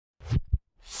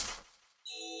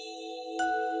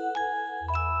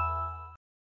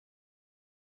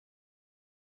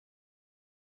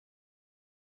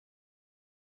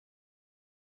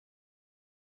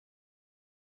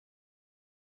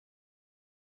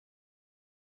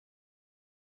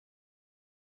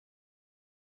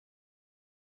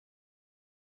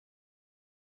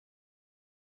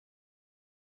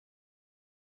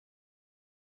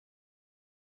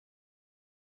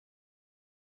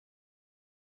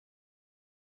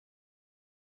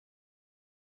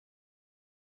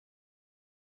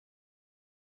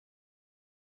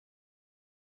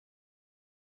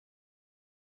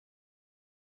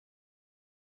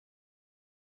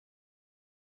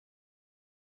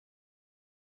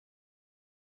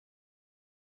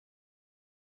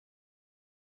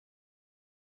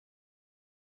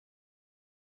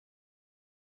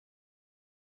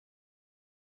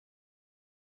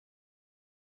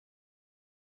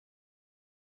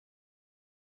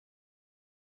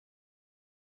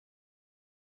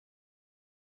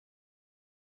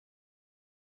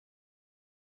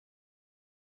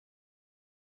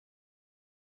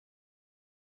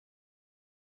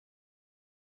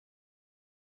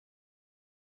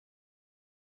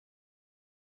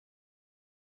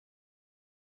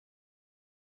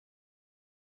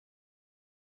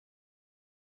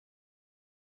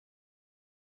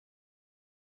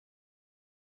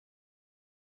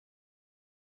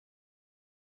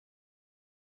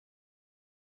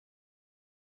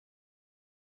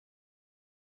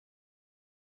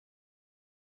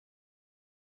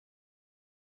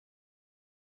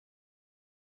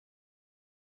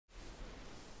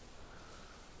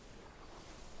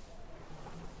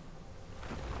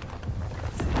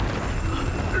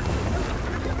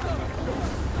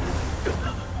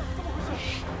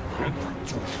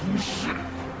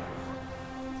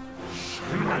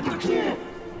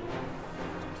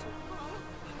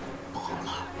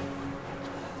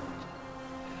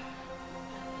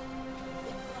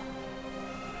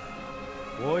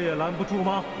我也拦不住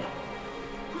吗？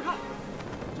快看，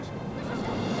这是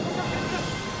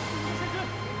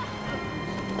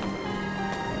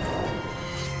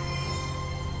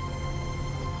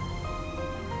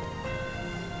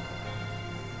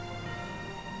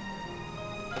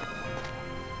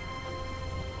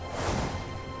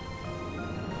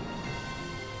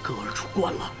歌儿出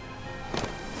关了。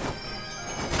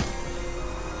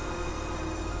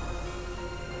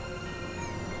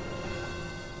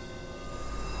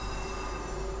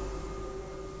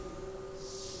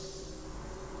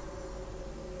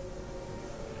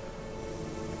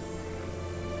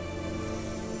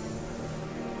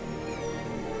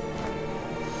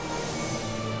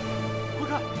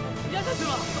 压下去了！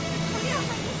好厉害，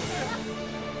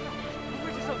不愧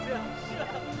是上仙，是啊，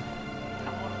太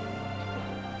好了！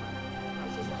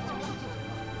谢谢好了，我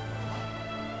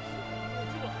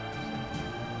救了。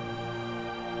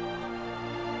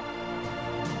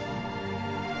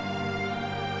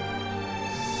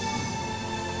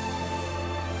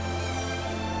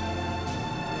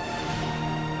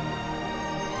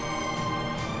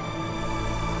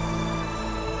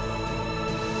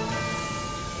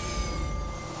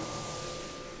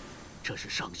这是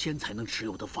上仙才能持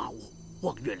有的法物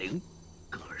望月铃，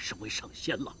歌儿升为上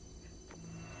仙了。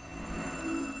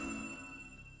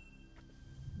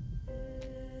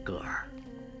歌儿，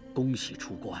恭喜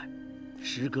出关！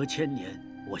时隔1000年，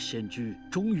我仙居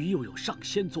终于又有上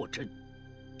仙坐镇，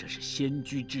这是仙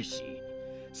居之喜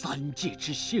，3界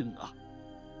之幸啊！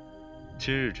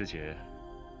今日之节，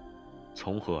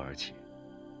从何而起？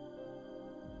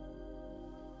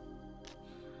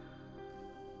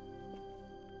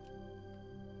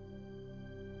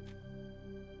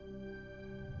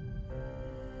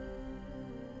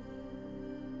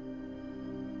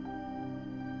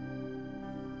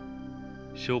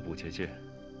 修补结界，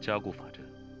加固法阵，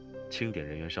清点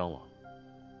人员伤亡，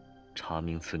查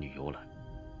明此女由来。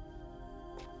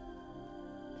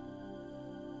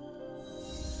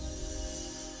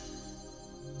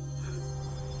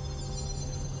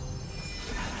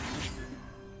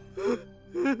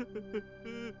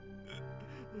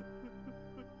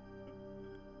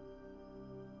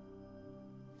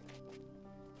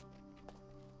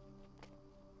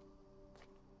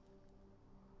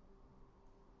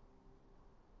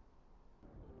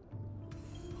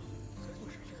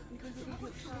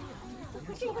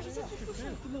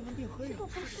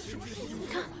你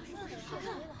看，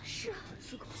是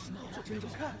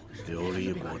琉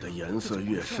璃果的颜色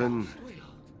越深，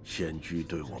仙居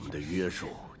对我们的约束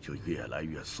就越来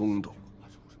越松动。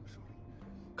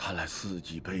看来4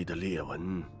级碑的裂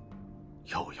纹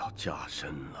又要加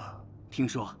深了。听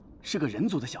说是个人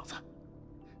族的小子，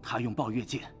他用暴月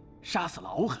剑杀死了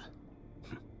敖狠。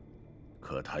哼，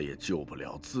可他也救不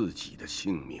了自己的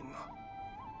性命啊。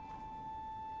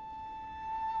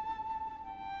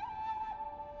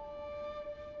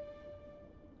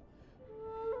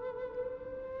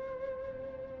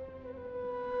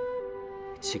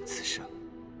 幸此生，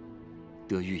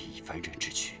得遇以凡人之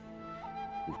躯，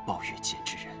无暴月剑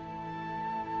之人。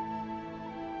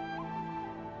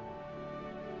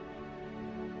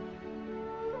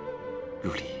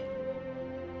如离，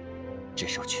这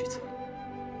首曲子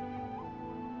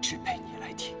只配你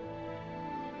来听。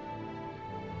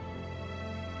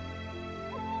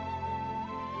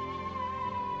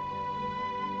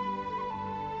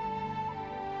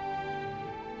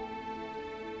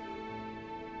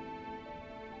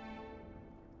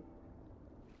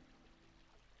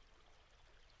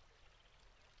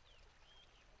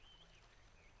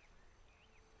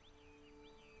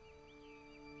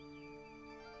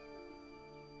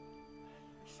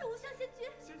 是无相仙君，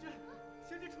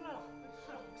仙君出来了！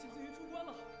是啊，仙君出关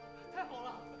了，太好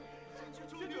了！仙君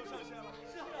终于有上仙了！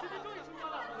是啊，仙君终于出关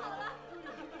了！好了，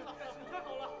太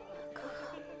好了！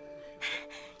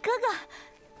哥哥，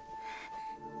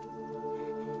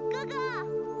哥哥，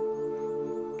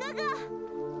哥哥，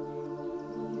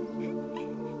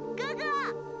哥哥，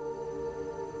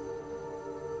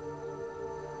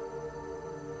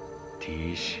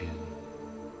敌心。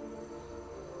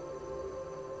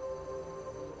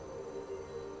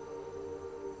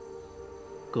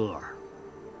 歌儿，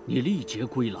你历劫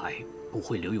归来，不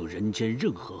会留有人间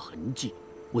任何痕迹，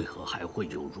为何还会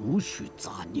有如许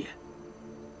杂念？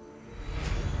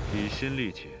以心历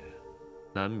劫，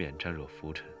难免沾惹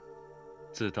浮尘，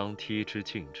自当踢之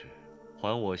尽之，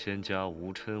还我仙家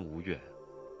无嗔无怨、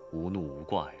无怒无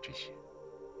挂碍之心。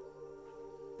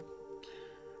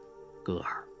歌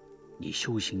儿，你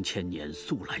修行1000年，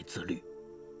素来自律，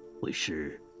为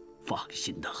师放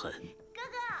心得很。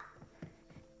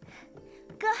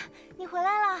 哥，你回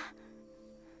来了。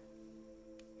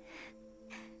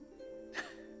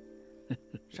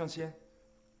上仙，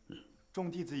众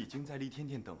弟子已经在立天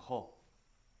殿等候。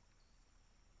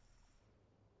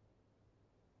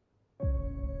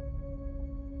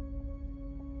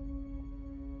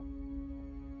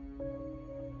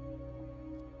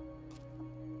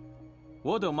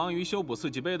我等忙于修补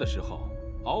四级碑的时候，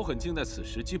敖狠竟在此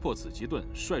时击破紫极盾，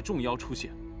率众妖出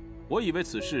现。我以为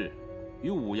此事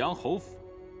与武阳侯府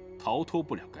逃脱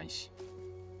不了干系，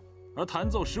而弹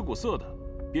奏石鼓瑟的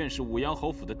便是武阳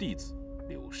侯府的弟子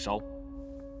柳梢。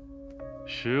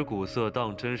石鼓瑟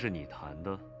当真是你弹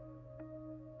的？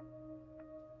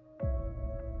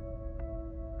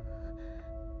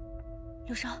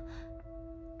柳梢，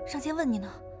上仙问你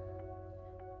呢。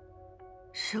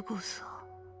石鼓瑟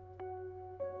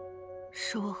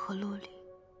是我和陆离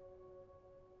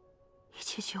一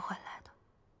起取回来的，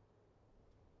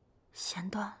弦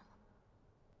断了，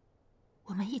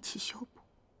我们一起修补。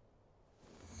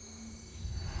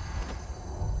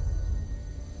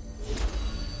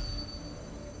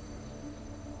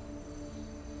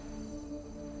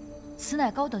此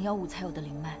乃高等妖物才有的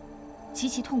灵脉，极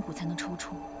其痛苦才能抽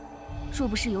出。若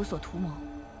不是有所图谋，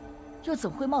又怎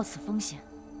会冒此风险？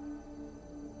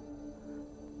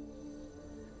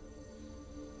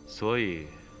所以，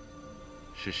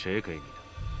是谁给你的？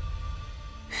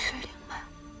是灵脉，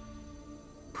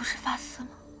不是发丝吗？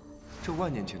这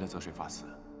万年前的泽水发丝，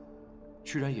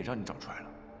居然也让你找出来了，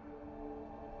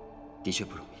的确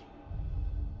不容易。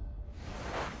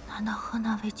难道河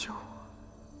南为救我，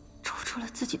抽出了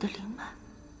自己的灵脉？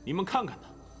你们看看他，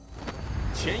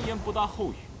前言不搭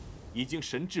后语，已经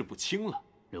神志不清了。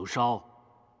柳梢，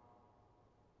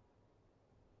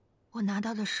我拿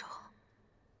到的时候，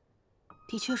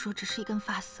的确说只是一根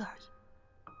发丝而已。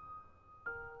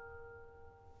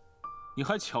你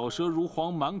还巧舌如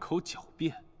簧，满口狡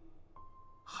辩，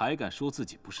还敢说自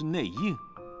己不是内应？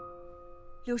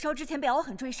柳梢之前被敖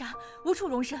狠追杀，无处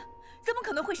容身，怎么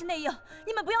可能会是内应？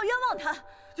你们不要冤枉他！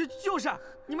就是，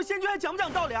你们仙君还讲不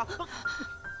讲道理啊？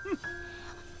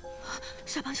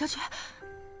小胖小雪，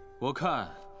我看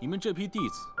你们这批弟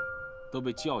子都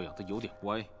被教养得有点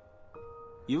歪，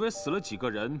以为死了几个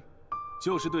人，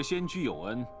就是对仙居有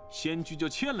恩，仙居就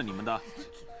欠了你们的。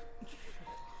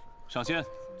上仙，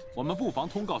我们不妨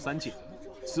通告三界，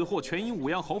此祸全因武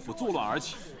阳侯府作乱而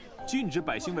起，禁止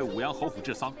百姓为武阳侯府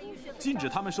治丧，禁止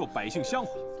他们受百姓香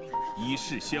火，以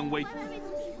示先威。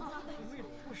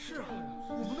是啊，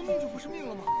我们的命就不是命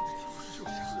了吗？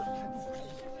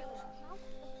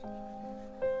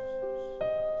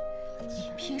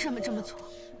你凭什么这么做？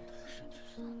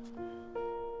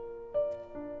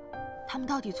他们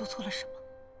到底做错了什么？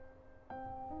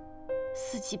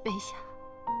四级碑下，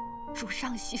主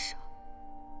上牺牲，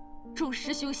众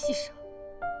师兄牺牲，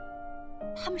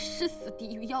他们誓死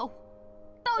抵御妖物，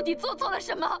到底做错了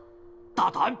什么？大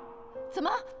胆！怎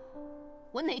么？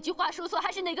我哪句话说错，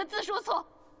还是哪个字说错？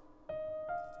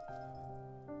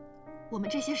我们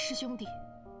这些师兄弟，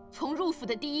从入府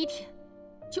的第一天，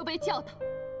就被教导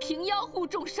平妖护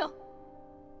众生。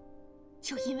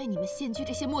就因为你们仙居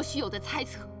这些莫须有的猜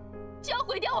测，就要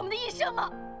毁掉我们的一生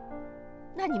吗？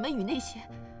那你们与那些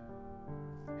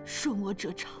顺我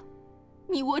者昌，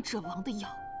逆我者亡的妖，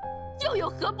又有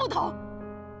何不同？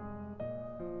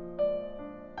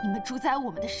你们主宰我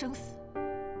们的生死，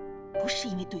不是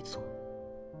因为对错，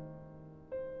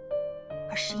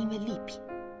而是因为利弊。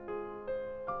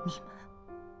你们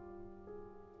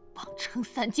妄称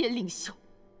三界领袖，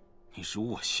你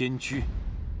辱我仙居，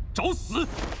找死！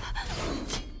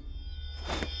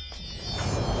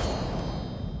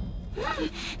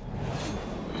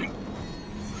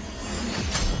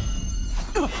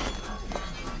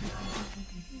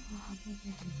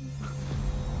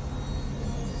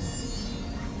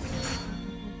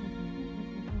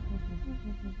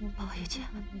宝玉姐，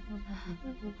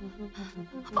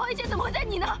宝玉姐怎么会在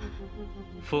你那？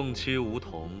凤妻梧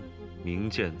桐，明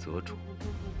鉴则主，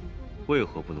为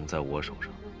何不能在我手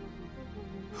上？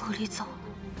陆离走了，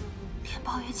连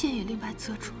宝玉姐也另外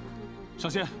择主了。上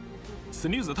仙，此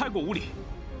女子太过无礼，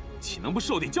岂能不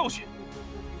受点教训？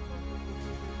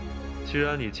既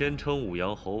然你坚称武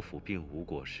阳侯府并无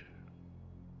过失，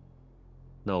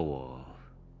那我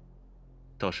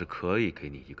倒是可以给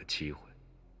你一个机会。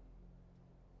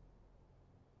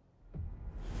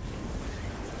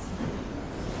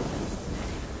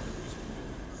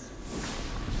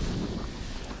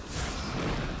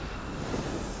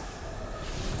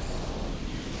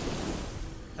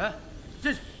哎，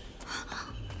这是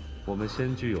我们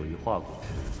仙居有一化骨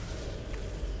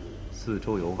池，四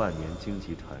周有万年荆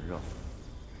棘缠绕，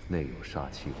内有煞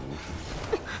气无数。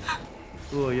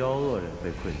恶妖恶人被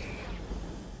困进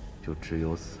去，就只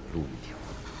有死路一条。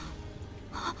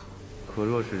可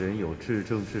若是人有至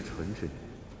正至纯之念，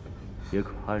也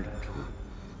可安然处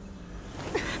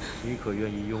理。你可愿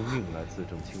意用命来自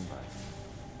证清白？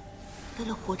为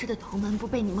了活着的同门不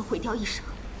被你们毁掉一生，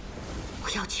我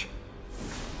要去。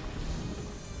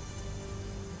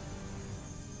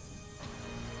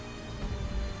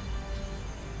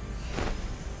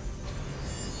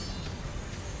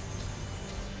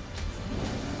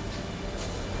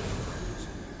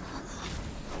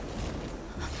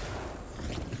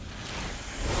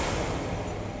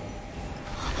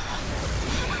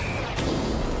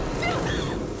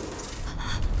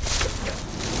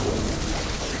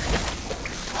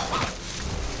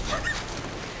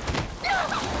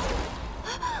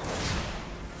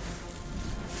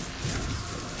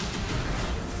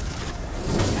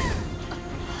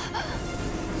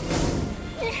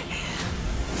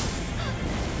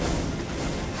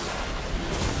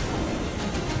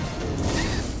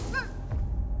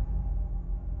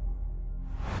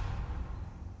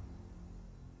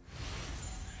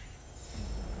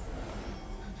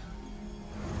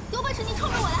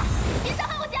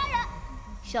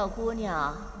小姑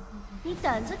娘，你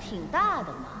胆子挺大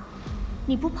的嘛，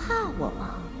你不怕我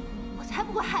吗？我才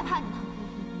不会害怕你呢，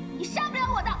你杀不了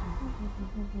我的。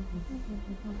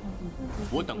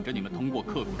我等着你们通过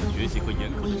刻苦的学习和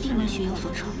严格的我一定能学有所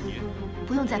成，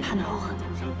不用再怕那老狠。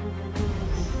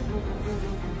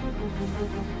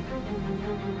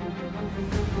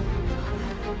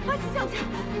阿七小姐，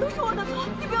都是我的错，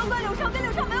你不要怪柳梢，跟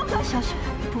柳梢没有关系。小雪，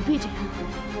不必这样。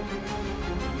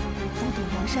不懂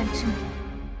良善之美。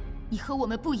你和我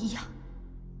们不一样，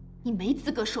你没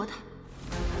资格说他。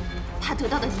他得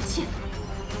到的一切，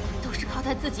都是靠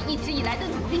他自己一直以来的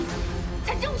努力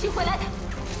才争取回来的。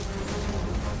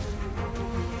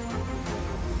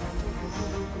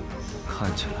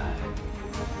看起来，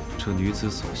这女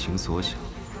子所行所想，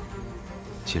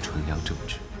皆纯良正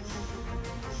直，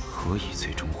何以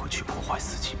最终会去破坏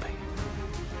四季杯？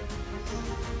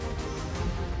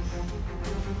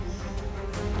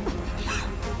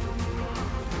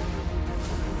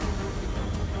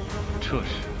这时，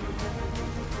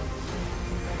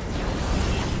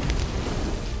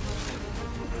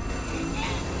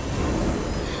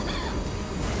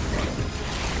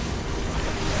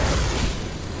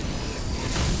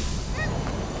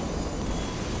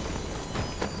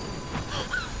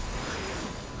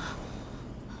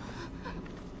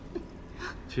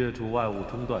借助外物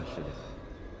中断试炼，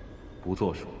不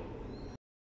作数。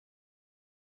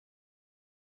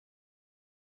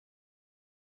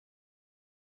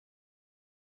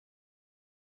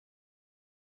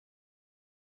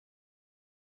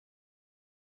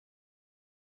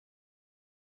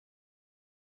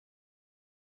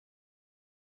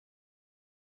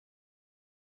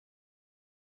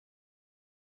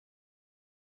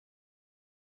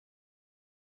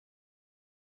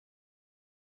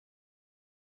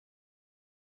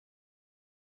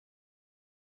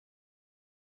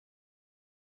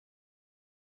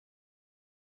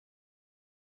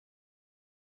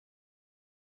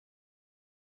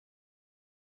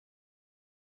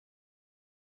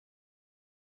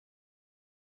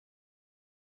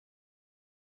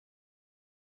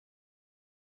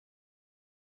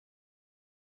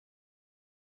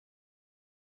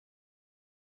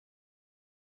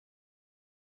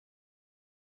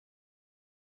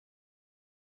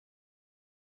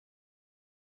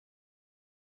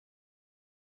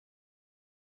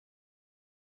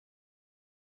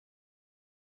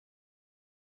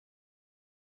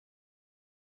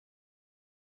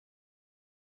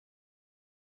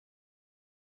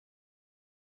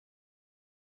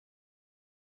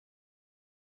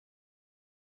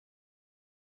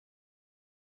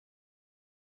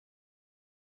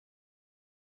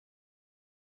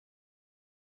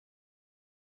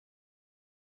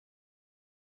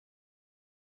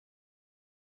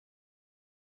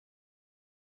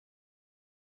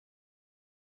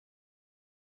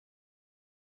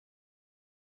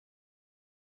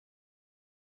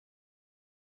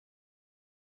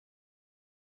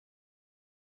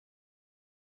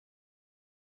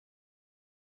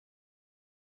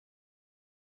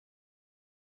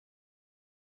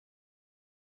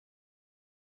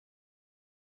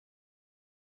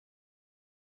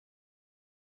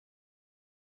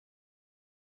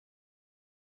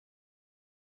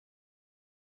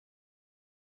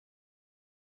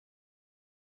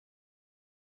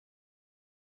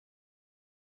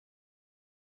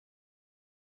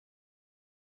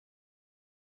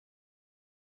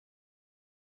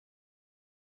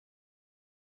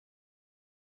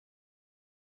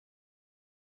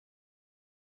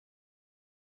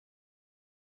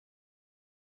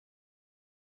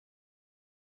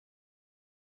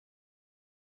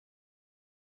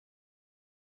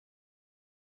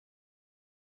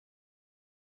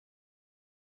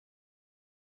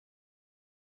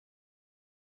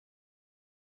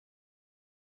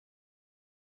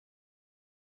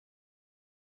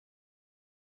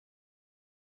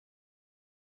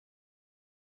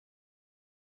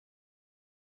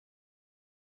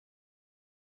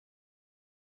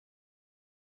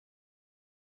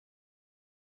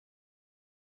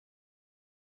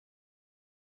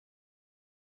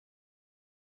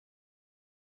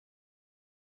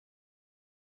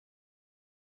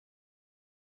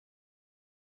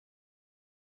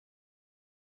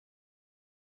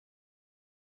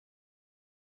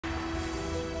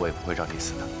我也不会让你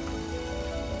死的。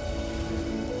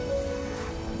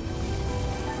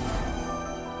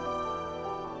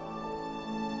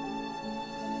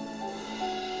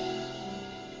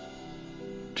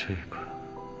这个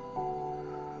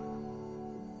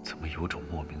怎么有种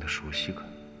莫名的熟悉感？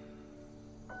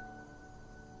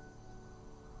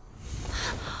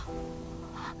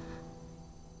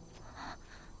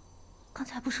刚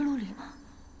才不是陆离吗？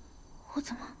我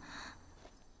怎么……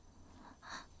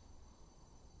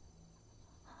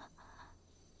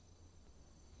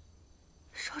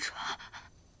说出来。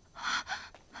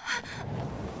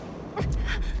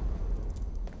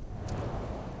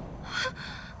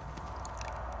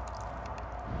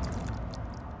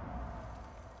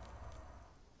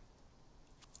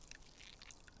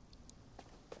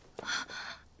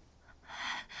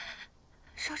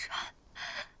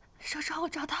手传，我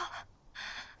找到了，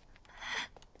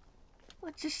我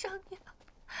只剩你了，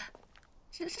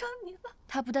只剩你了。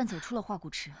他不但走出了化骨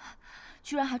池，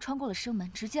居然还穿过了生门，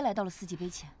直接来到了四季碑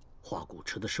前。化骨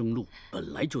池的生路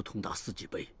本来就通达四季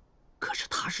碑，可是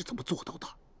他是怎么做到的？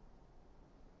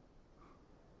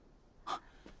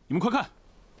你们快看！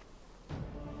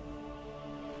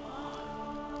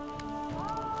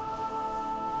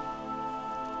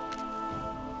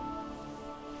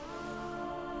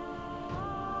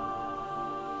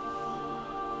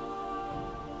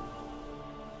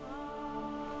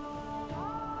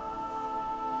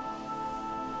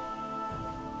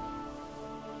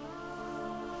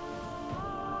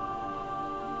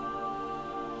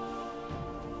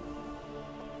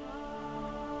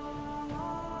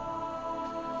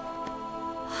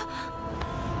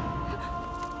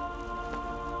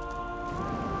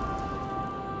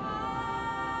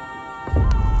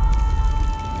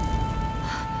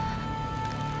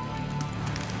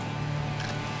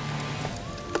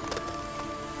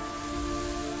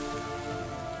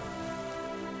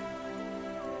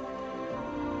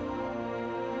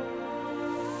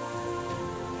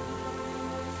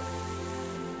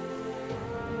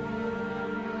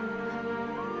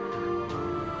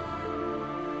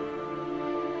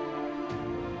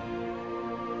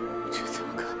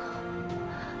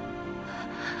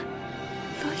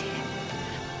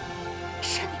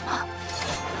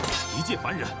一介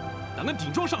凡人，胆敢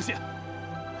顶撞上仙！陆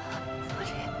离，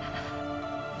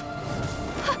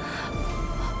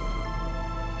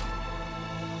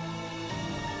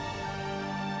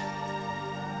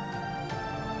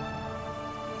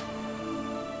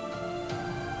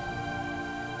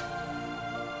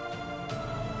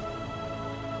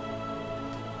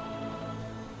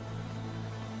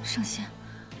上仙，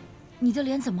你的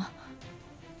脸怎么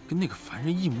跟那个凡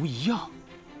人一模一样？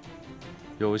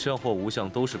 有相或无相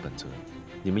都是本尊，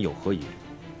你们有何疑虑？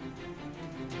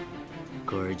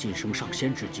歌儿晋升上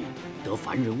仙之际，得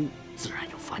凡人物，自然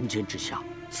有凡间之相，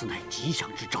此乃吉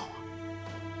祥之兆啊！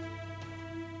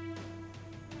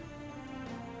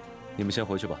你们先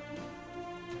回去吧，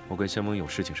我跟仙翁有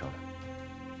事情商量。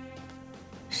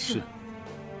是。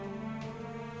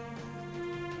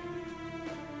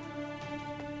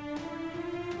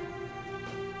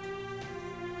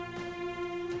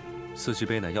四季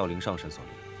碑乃药灵上神所立，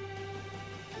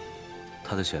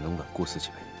他的血能稳固四季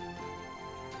碑，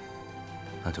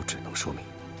那就只能说明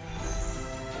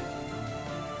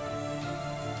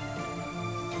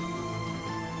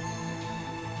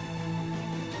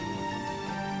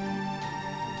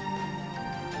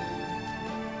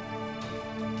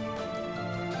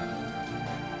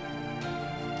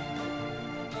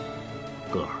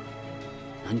歌儿，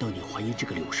难道你怀疑这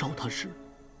个柳梢他是？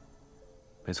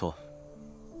没错。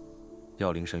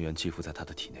 药灵神元寄附在他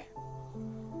的体内。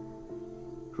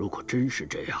如果真是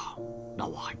这样，那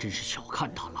我还真是小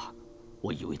看他了。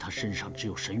我以为他身上只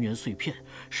有神元碎片，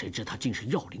谁知他竟是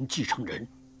药灵继承人。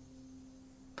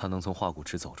他能从化骨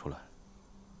池走出来，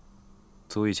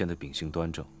足以见得秉性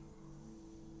端正。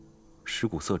尸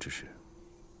骨色之事，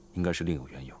应该是另有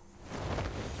缘由。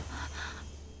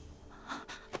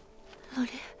陆离，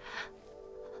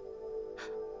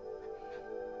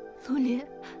陆离。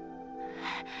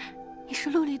 你是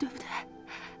陆离对不对？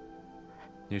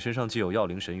你身上既有药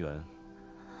灵神元，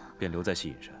便留在西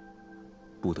隐山，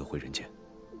不得回人间。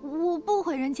我不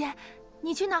回人间，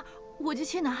你去哪儿我就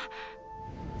去哪儿。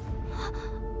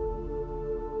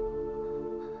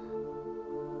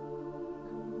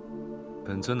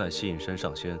本尊乃西隐山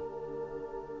上仙，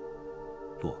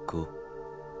洛歌。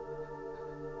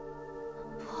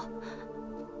不，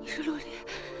你是陆离，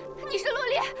你是陆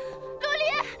离，陆离，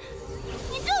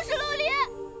你就是陆离。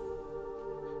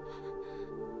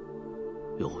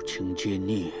 有情皆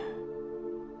孽，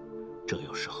这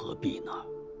又是何必呢？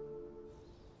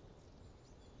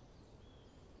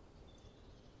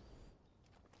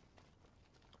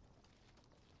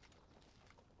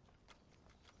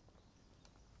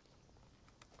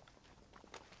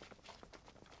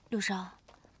柳梢，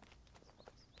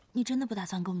你真的不打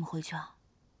算跟我们回去啊？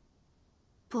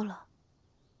不了，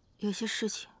有些事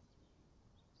情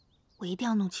我一定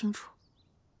要弄清楚。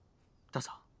大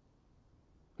嫂，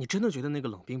你真的觉得那个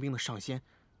冷冰冰的上仙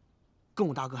跟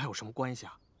我大哥还有什么关系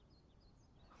啊？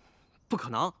不可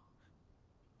能！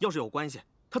要是有关系，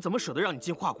他怎么舍得让你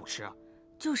进化骨池啊？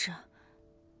就是，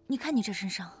你看你这身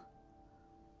伤。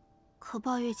可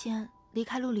抱月剑离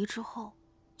开陆离之后，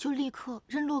就立刻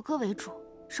认洛哥为主，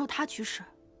受他驱使。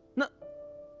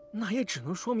那也只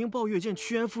能说明抱月剑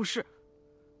趋炎附势，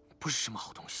不是什么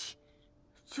好东西。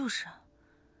就是，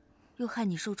又害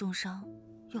你受重伤，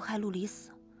又害陆离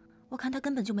死，我看他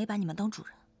根本就没把你们当主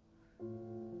人。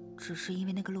只是因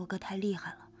为那个洛哥太厉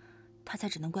害了，他才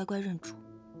只能乖乖认主。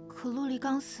可陆离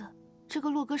刚死，这个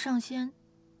洛哥上仙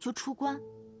就出关，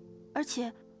而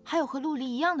且还有和陆离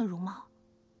一样的容貌。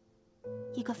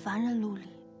一个凡人陆离，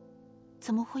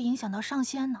怎么会影响到上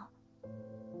仙呢？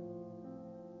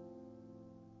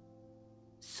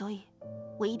所以，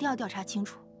我一定要调查清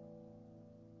楚。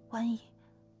万一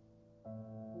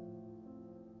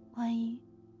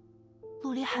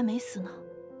陆离还没死呢？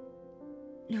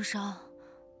柳梢，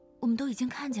我们都已经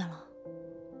看见了。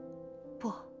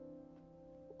不，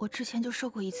我之前就受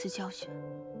过一次教训，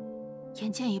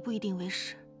眼见也不一定为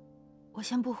实。我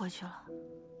先不回去了。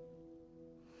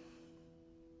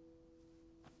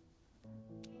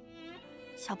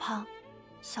小胖，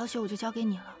小雪我就交给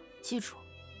你了，记住，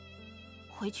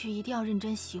回去一定要认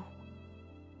真习武，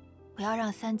不要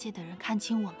让三界的人看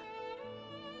清我们。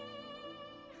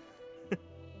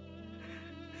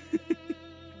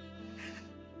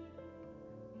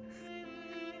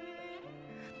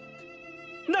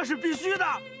那是必须的。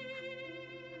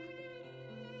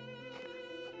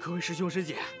各位师兄师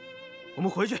姐，我们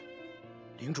回去，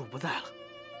领主不在了，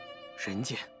人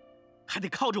间还得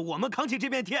靠着我们扛起这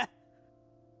片天。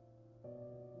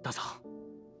大嫂，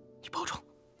你保重。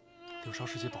柳梢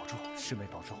师姐保重，师妹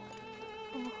保重。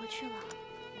我们回去了。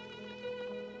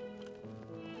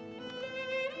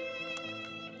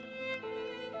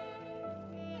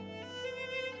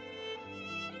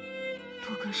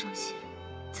洛哥上仙，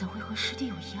怎会和师弟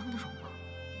有一样的容貌？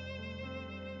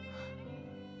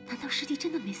难道师弟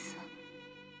真的没死？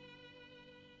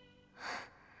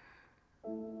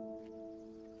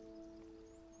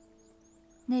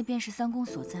那边是三公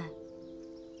所在，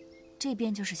这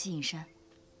边就是西隐山。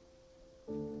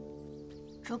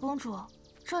折公主，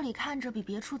这里看着比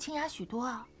别处清雅许多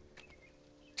啊。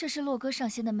这是洛哥上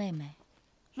仙的妹妹，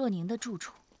洛宁的住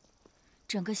处。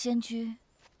整个仙居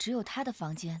只有她的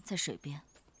房间在水边。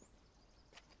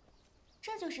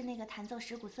这就是那个弹奏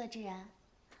石鼓瑟之人，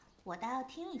我倒要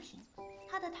听一听，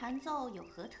他的弹奏有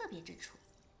何特别之处。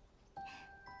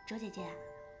周姐姐，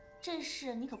这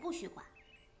事你可不许管，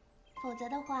否则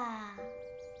的话，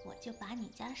我就把你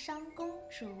家商公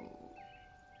主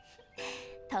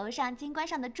头上金冠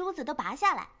上的珠子都拔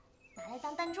下来，拿来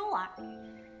当弹珠玩。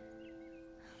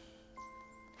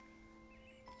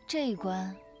这一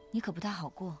关你可不太好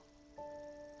过，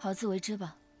好自为之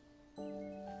吧。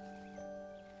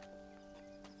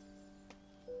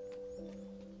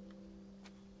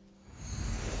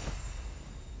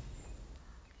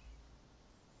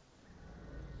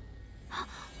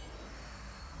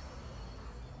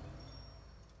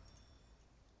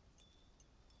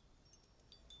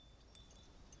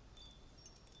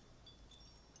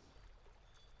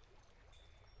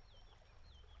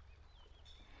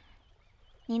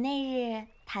你那日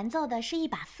弹奏的是一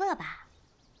把瑟吧？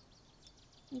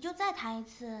你就再弹一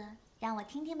次，让我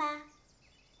听听吧。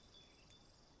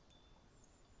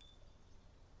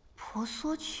婆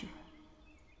娑曲，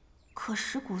可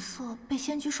石鼓瑟被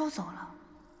仙居收走了，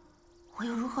我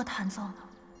又如何弹奏呢？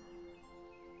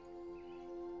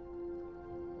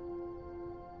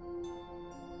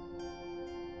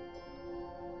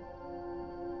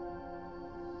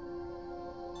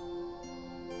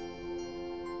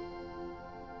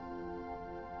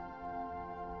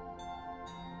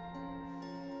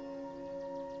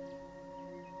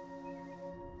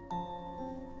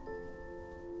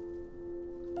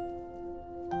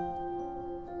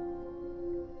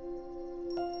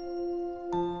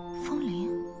风铃，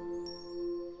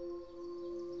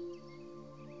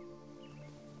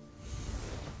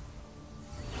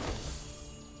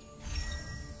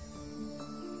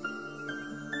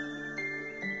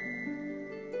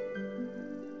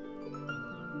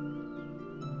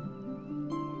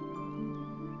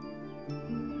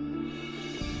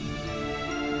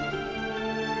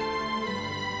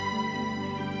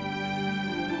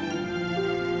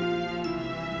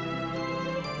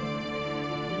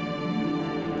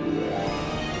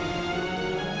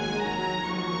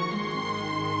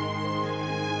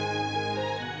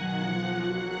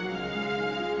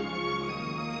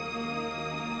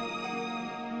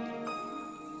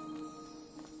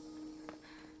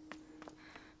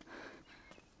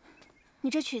你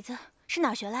这曲子是哪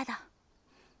儿学来的？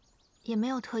也没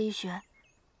有特意学，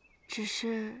只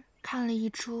是看了一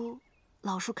株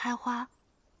老树开花，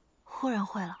忽然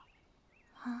会了。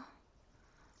啊，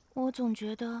我总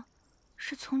觉得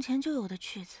是从前就有的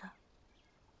曲子，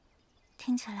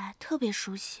听起来特别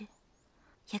熟悉，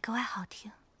也格外好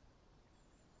听。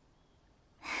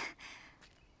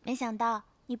没想到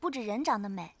你不止人长得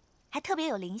美，还特别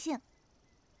有灵性。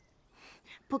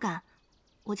不敢，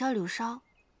我叫柳梢，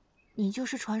你就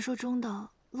是传说中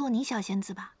的洛尼小仙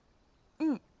子吧？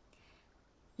嗯，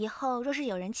以后若是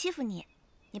有人欺负你，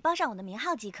你报上我的名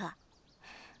号即可。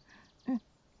嗯。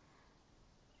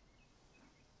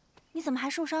你怎么还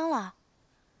受伤了？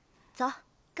走，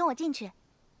跟我进去，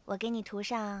我给你涂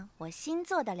上我新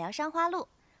做的疗伤花露，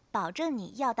保证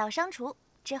你药到伤除。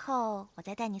之后我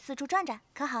再带你四处转转，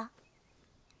可好？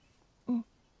嗯，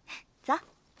走。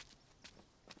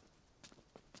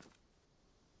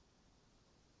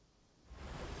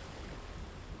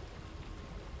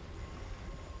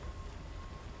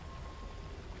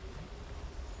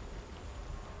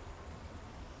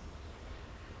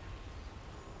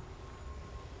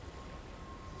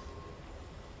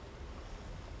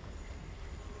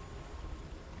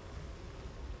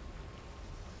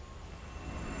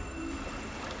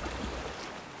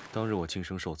当日我晋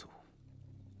升受阻，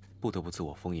不得不自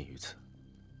我封印于此，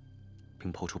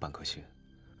并剖出半颗心，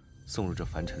送入这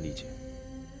凡尘历劫。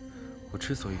我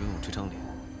之所以拥有这张脸，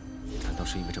难道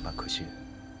是因为这半颗心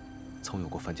曾有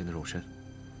过凡间的肉身？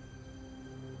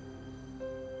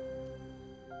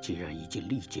既然已经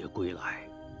历劫归来，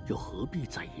又何必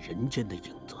在意人间的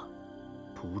影子？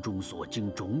途中所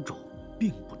经种种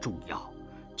并不重要，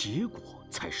结果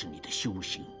才是你的修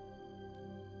行。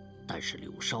但是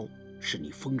柳梢是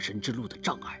你封神之路的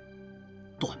障碍，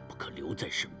断不可留在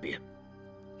身边。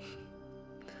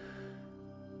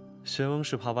仙翁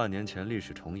是怕万年前历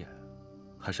史重演，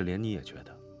还是连你也觉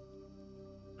得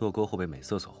洛哥会被美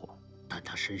色所惑？但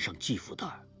他身上寄附的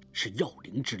是药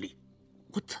灵之力，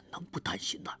我怎能不担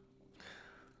心呢？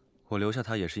我留下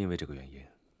他也是因为这个原因。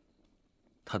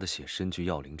他的血深具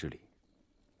药灵之力，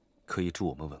可以助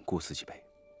我们稳固四季杯。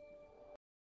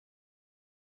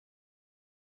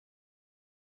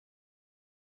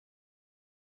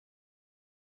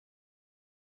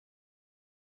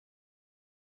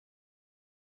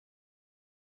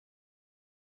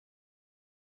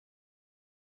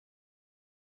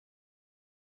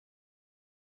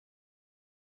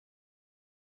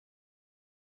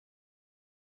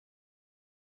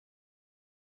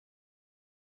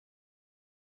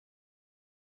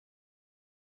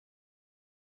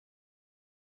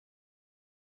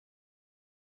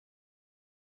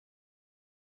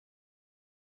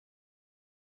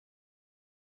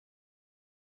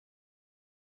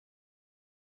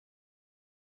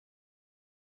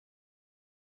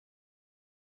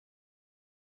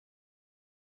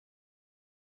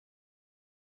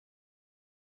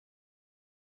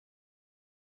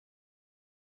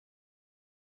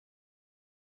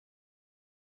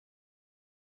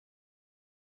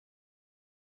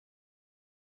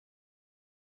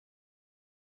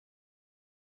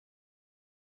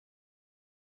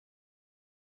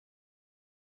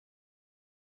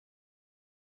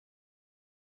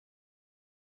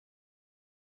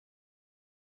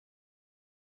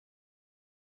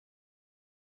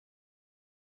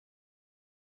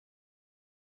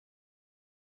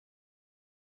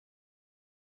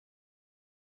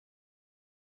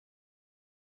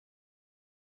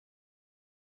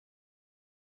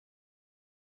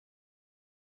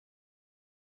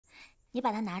你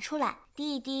把它拿出来，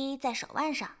滴一滴在手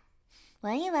腕上，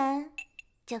闻一闻，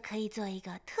就可以做一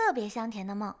个特别香甜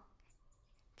的梦。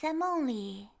在梦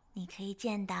里，你可以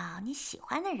见到你喜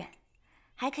欢的人，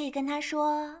还可以跟他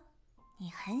说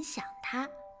你很想他，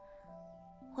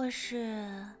或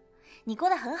是你过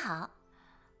得很好。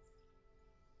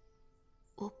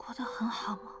我过得很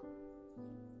好吗？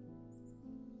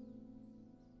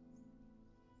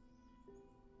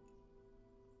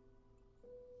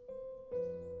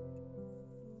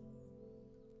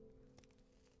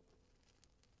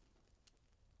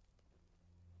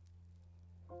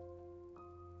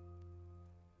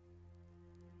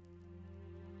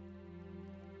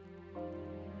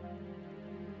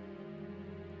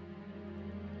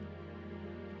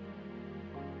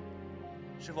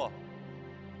师傅，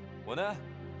我呢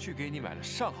去给你买了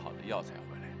上好的药材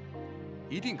回来，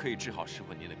一定可以治好师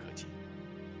傅您的咳疾。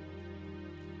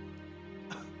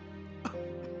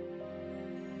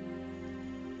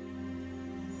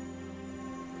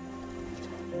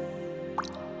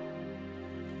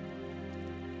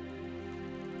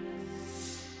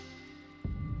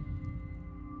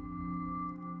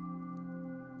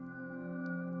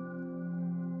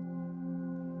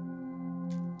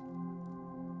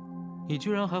你居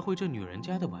然还会这女人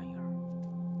家的玩意儿！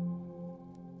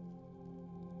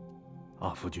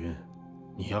阿夫君，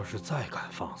你要是再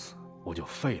敢放肆，我就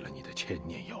废了你的千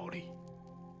年妖力。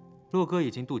洛哥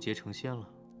已经渡劫成仙了，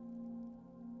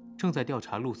正在调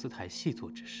查露丝台细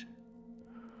作之事。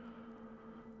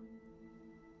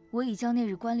我已将那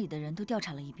日关里的人都调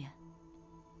查了一遍，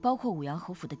包括武阳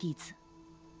侯府的弟子。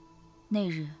那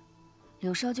日，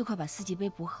柳梢就快把四季杯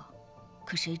补好，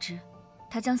可谁知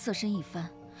他将色身一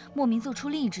翻，莫名奏出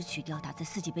另一支曲调打在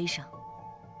四季杯上。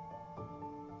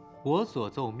我所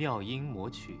奏妙音魔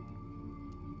曲，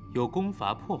有功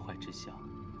伐破坏之效，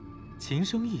琴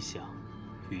声一响，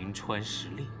云穿石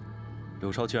裂。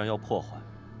柳梢既然要破坏，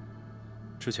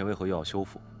之前为何又要修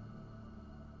复？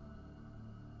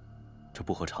这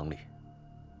不合常理。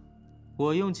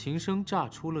我用琴声炸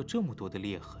出了这么多的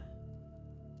裂痕，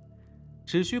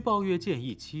只需抱月剑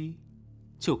一击，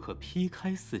就可劈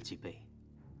开四季杯。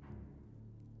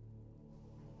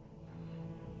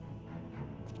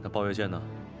那抱月剑呢？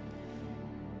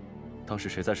当时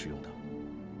谁在使用它？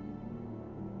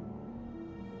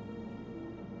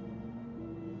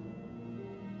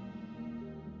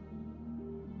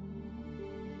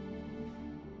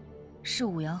是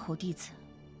武阳侯弟子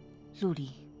陆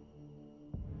离。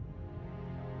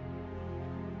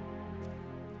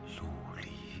陆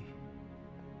离，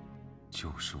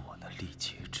就是我那历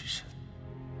劫之身。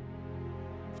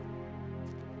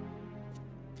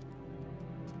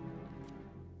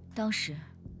当时，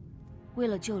为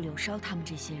了救柳梢他们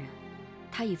这些人，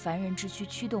他以凡人之躯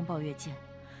驱动抱月剑，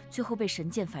最后被神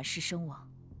剑反噬身亡。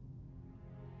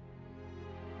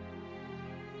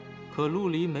可陆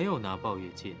离没有拿抱月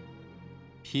剑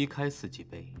劈开四季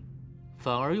杯，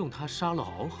反而用它杀了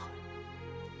敖寒。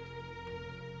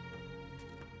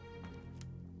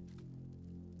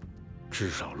至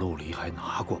少陆离还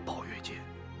拿过抱月剑，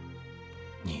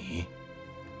你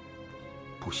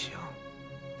不行。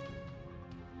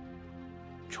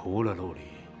除了陆离，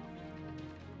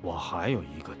我还有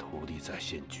一个徒弟在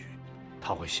仙居，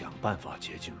他会想办法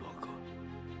接近洛哥。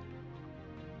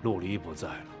陆离不在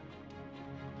了，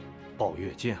抱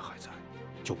月剑还在，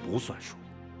就不算数。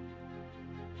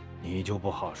你就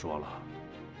不好说了，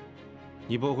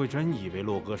你不会真以为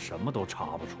洛哥什么都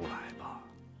查不出来吧？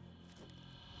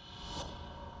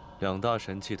两大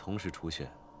神器同时出现，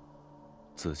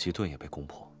紫极盾也被攻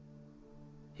破，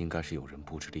应该是有人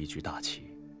布置了一局大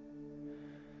棋。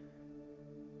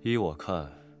依我看，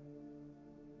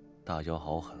大妖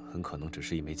敖狠很可能只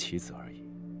是一枚棋子而已。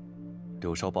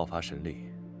柳梢爆发神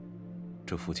力，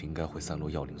这附近应该会散落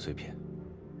药灵碎片，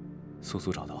速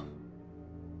速找到。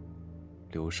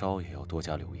柳梢也要多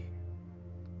加留意。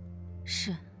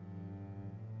是。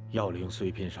药灵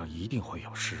碎片上一定会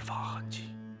有施法痕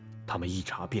迹，他们一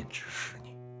查便指使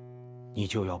你，你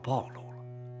就要暴露了。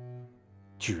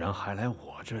居然还来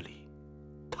我这里，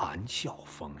谈笑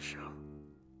风生。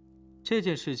这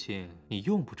件事情你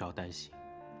用不着担心。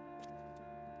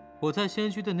我在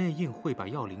仙居的内应会把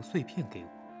药灵碎片给我。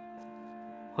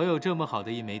我有这么好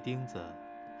的一枚钉子，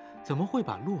怎么会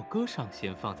把洛哥上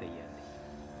仙放在眼里？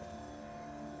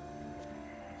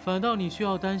反倒你需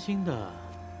要担心的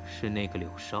是那个柳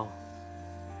梢，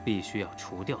必须要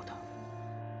除掉他，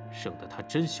省得他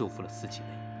真修复了四季杯。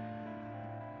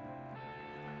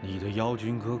你的妖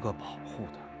君哥哥保护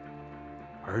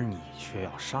他，而你却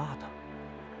要杀他。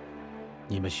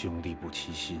你们兄弟不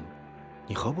齐心，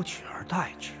你何不取而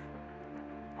代之？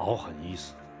敖狠一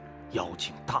死，妖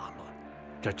境大乱，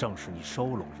这正是你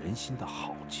收拢人心的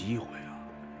好机会啊！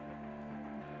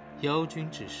妖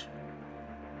君之事，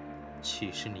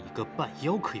岂是你一个半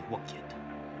妖可以妄言的？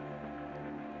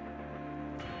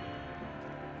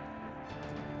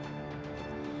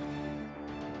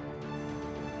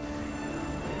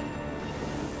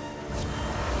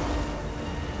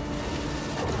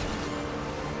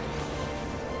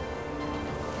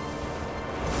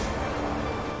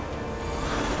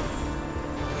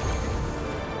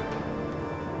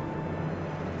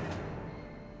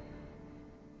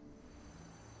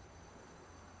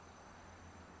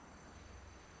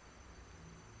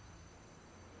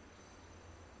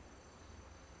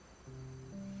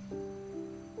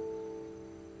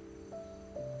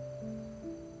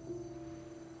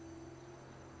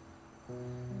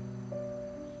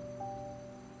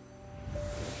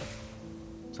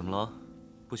怎么了？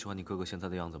不喜欢你哥哥现在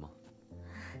的样子吗？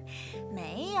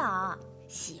没有，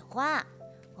喜欢。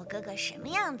我哥哥什么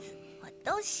样子我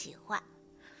都喜欢。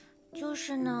就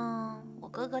是呢，我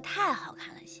哥哥太好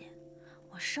看了些，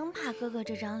我生怕哥哥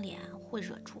这张脸会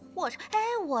惹出祸事。哎，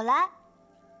我来。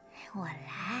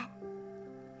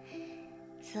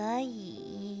所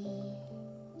以，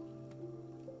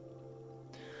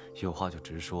有话就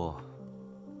直说，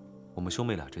我们兄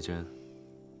妹俩之间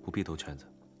不必兜圈子。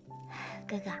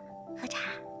哥哥，喝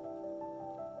茶。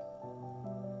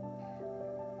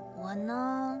我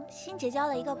呢，新结交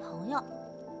了一个朋友，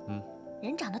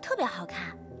人长得特别好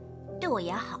看，对我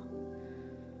也好。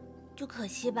就可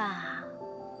惜吧，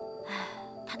哎，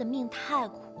他的命太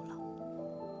苦了。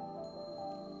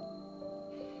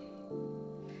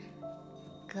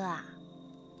哥啊，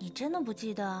你真的不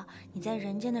记得你在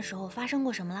人间的时候发生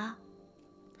过什么了？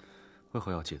为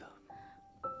何要记得？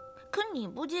可你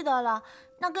不记得了，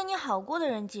那跟你好过的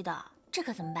人记得，这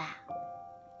可怎么办？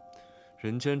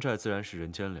人间债自然是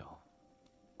人间了，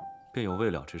便有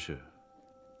未了之事，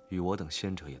与我等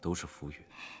仙者也都是浮云。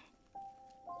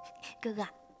哥哥，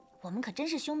我们可真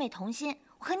是兄妹同心，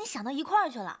我和你想到一块儿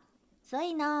去了。所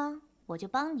以呢，我就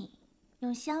帮你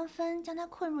用香氛将他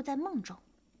困入在梦中，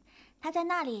他在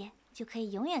那里就可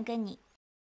以永远跟你